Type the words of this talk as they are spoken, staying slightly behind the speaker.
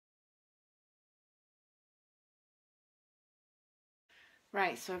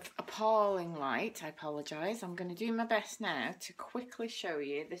Right, so appalling light, I apologise. I'm going to do my best now to quickly show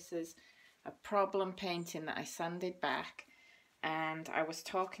you. This is a problem painting that I sanded back, and I was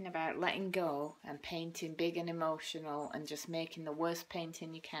talking about letting go and painting big and emotional and just making the worst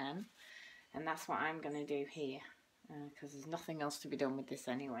painting you can, and that's what I'm going to do here, because there's nothing else to be done with this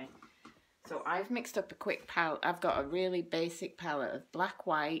anyway. So I've mixed up a quick palette. I've got a really basic palette of black,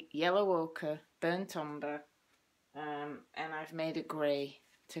 white, yellow ochre, burnt umber, and I've made a grey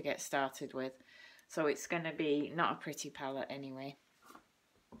to get started with, so it's going to be not a pretty palette anyway,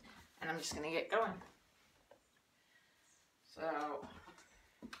 and I'm just going to get going.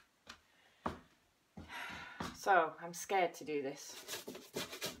 So I'm scared to do this.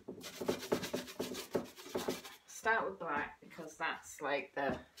 Start with black because that's like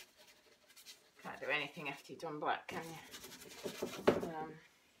the, can't do anything after you've done black, can you?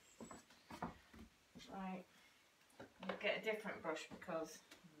 Right. I'll get a different brush because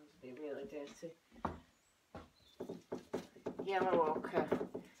it will be really dirty. Yellow ochre.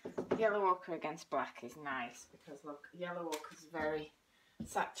 Yellow ochre against black is nice because look, yellow ochre is very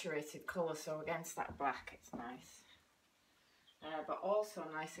saturated colour, so against that black it's nice. But also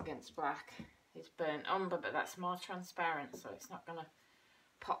nice against black is burnt umber, but that's more transparent, so it's not going to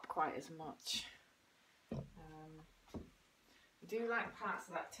pop quite as much. I do like parts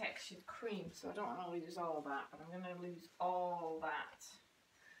of that textured cream, so I don't want to lose all that, but I'm going to lose all that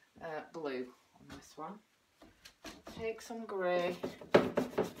blue on this one. I'll take some grey.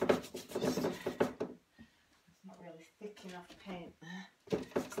 It's not really thick enough paint there.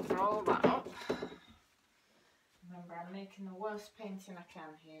 Roll that up. Remember, I'm making the worst painting I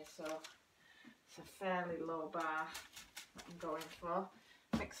can here, so it's a fairly low bar that I'm going for.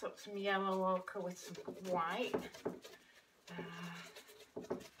 Mix up some yellow ochre with some white.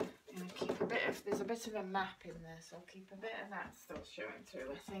 And keep a bit of, there's a bit of a map in there, so I'll keep a bit of that still showing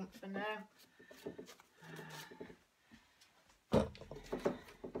through, I think, for now.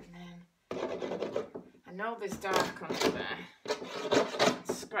 And then, I know there's dark under there.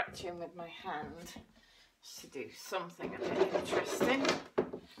 I'm scratching with my hand just to do something a bit interesting.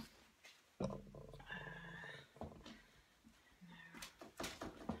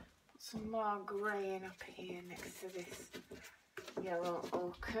 Some more greying up here next to this yellow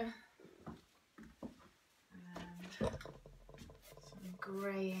ochre, and some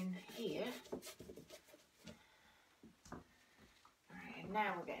greying here. Right, and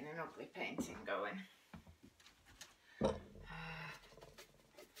now we're getting an ugly painting going.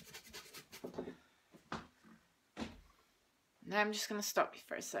 Now I'm just going to stop you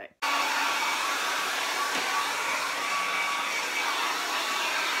for a sec.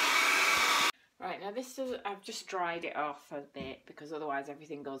 Right, now this is, I've just dried it off a bit because otherwise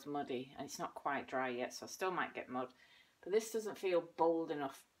everything goes muddy, and it's not quite dry yet, so I still might get mud. But this doesn't feel bold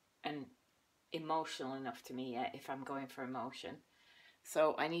enough and emotional enough to me yet if I'm going for emotion.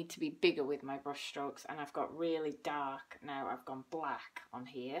 So I need to be bigger with my brush strokes, and I've got really dark now. I've gone black on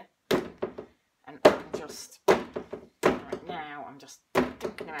here, and I'm just, right now, I'm just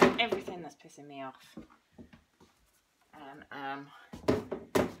thinking about everything that's pissing me off. And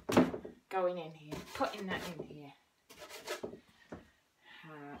going in here, putting that in here.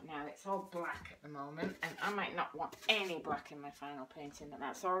 Now it's all black at the moment, and I might not want any black in my final painting, but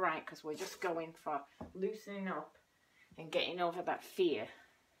that's alright because we're just going for loosening up and getting over that fear.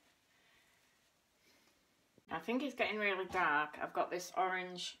 I think it's getting really dark. I've got this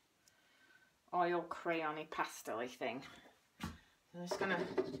orange oil crayon-y pastel-y thing. I'm just going to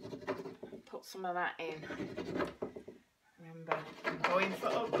put some of that in. Remember, I'm going for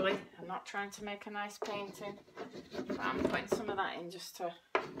ugly. I'm not trying to make a nice painting, but I'm putting some of that in just to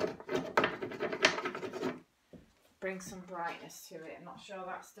bring some brightness to it. I'm not sure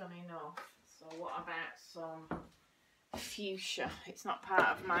that's done enough. So what about some fuchsia? It's not part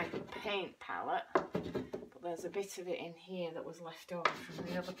of my paint palette, but there's a bit of it in here that was left over from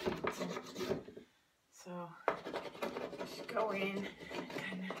the other painting. So just go in and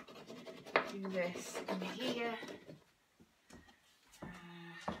kind of do this in here.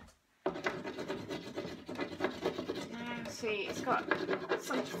 See, it's got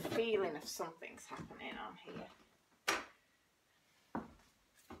some feeling of something's happening on here.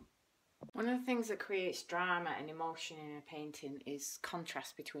 One of the things that creates drama and emotion in a painting is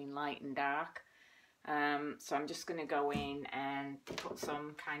contrast between light and dark. So I'm just going to go in and put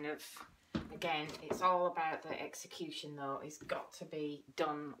some kind of, again, it's all about the execution though. It's got to be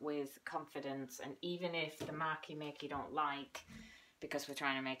done with confidence, and even if the marky make you don't like, because we're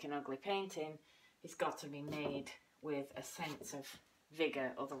trying to make an ugly painting, it's got to be made with a sense of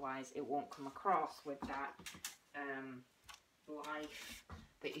vigour, otherwise it won't come across with that life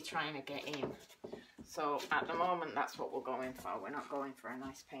that you're trying to get in. So at the moment, that's what we're going for. We're not going for a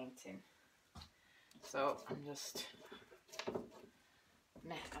nice painting. So I'm just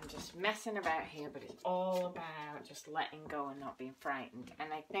messing about here, but it's all about just letting go and not being frightened.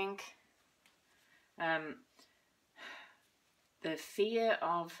 And I think the fear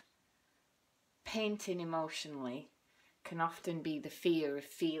of painting emotionally can often be the fear of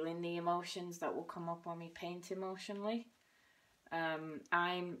feeling the emotions that will come up when we paint emotionally.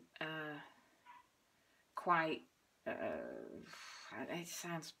 I'm quite, it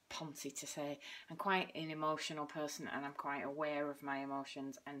sounds poncy to say, I'm quite an emotional person, and I'm quite aware of my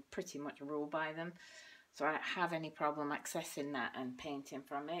emotions and pretty much rule by them. So I don't have any problem accessing that and painting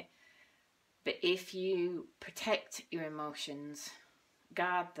from it. But if you protect your emotions,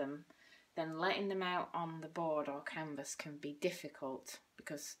 guard them, then letting them out on the board or canvas can be difficult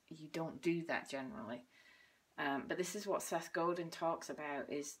because you don't do that generally. But this is what Seth Godin talks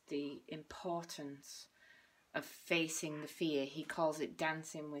about, is the importance of facing the fear. He calls it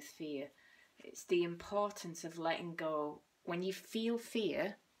dancing with fear. It's the importance of letting go. When you feel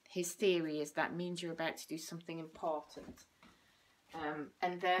fear, his theory is that means you're about to do something important.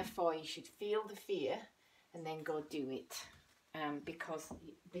 And therefore you should feel the fear and then go do it. Because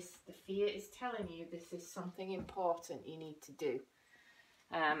the fear is telling you this is something important you need to do.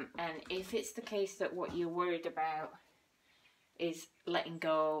 And if it's the case that what you're worried about is letting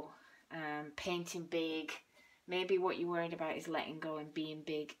go, painting big, maybe what you're worried about is letting go and being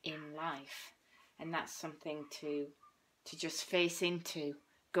big in life. And that's something to just face into.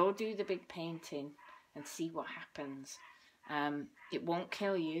 Go do the big painting and see what happens. It won't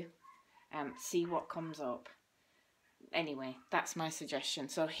kill you. See what comes up. Anyway, that's my suggestion.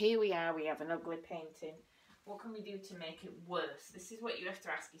 So here we are, we have an ugly painting. What can we do to make it worse? This is what you have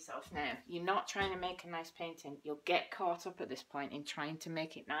to ask yourself now. You're not trying to make a nice painting. You'll get caught up at this point in trying to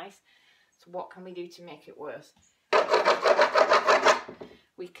make it nice. So what can we do to make it worse?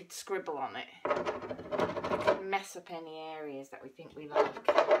 We could scribble on it. We could mess up any areas that we think we like.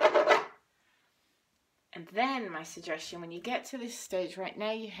 And then my suggestion, when you get to this stage, right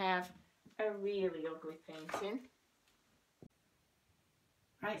now you have a really ugly painting.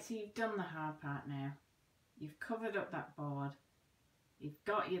 Right, so you've done the hard part now. You've covered up that board. You've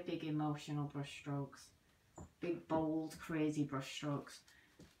got your big emotional brush strokes. Big, bold, crazy brush strokes.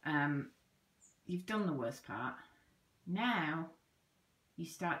 You've done the worst part. Now, you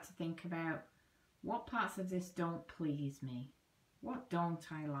start to think about what parts of this don't please me. What don't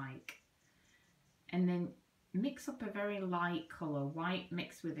I like? And then mix up a very light colour. White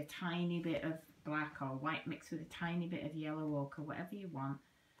mixed with a tiny bit of black, or white mixed with a tiny bit of yellow ochre, whatever you want.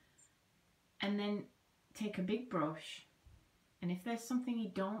 And then take a big brush, and if there's something you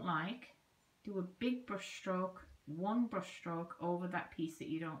don't like, do a big brush stroke, one brush stroke over that piece that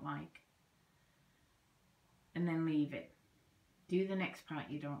you don't like, and then leave it. Do the next part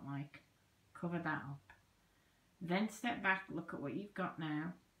you don't like, cover that up. Then step back, look at what you've got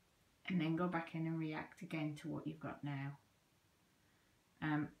now, and then go back in and react again to what you've got now.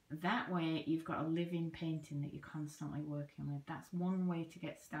 That way you've got a living painting that you're constantly working with. That's one way to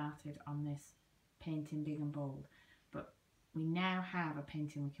get started on this painting big and bold. But we now have a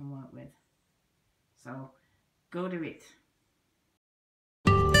painting we can work with. So go do it.